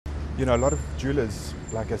A lot of jewelers,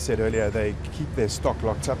 like I said earlier, they keep their stock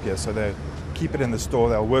locked up here, so they keep it in the store.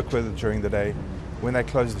 They'll work with it during the day. When they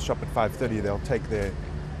close the shop at 5:30, they'll take their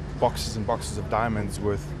boxes and boxes of diamonds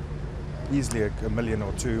worth easily a million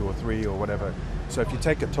or two or three or whatever. So if you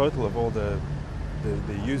take a total of all the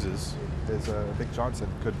users, there's a big chance that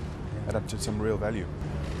it could add up to some real value.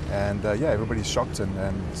 And everybody's shocked, and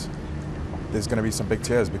there's going to be some big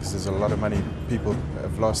tears because there's a lot of money people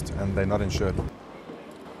have lost and they're not insured.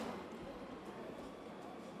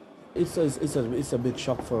 It's a big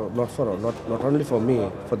shock not only for me,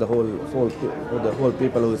 for the whole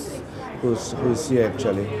people who's here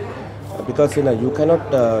actually, because you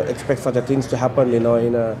cannot expect such a things to happen in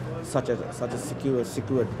such a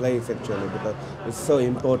secure place actually, because it's so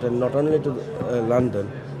important not only to London,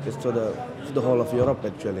 it's to the whole of Europe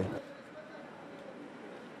actually.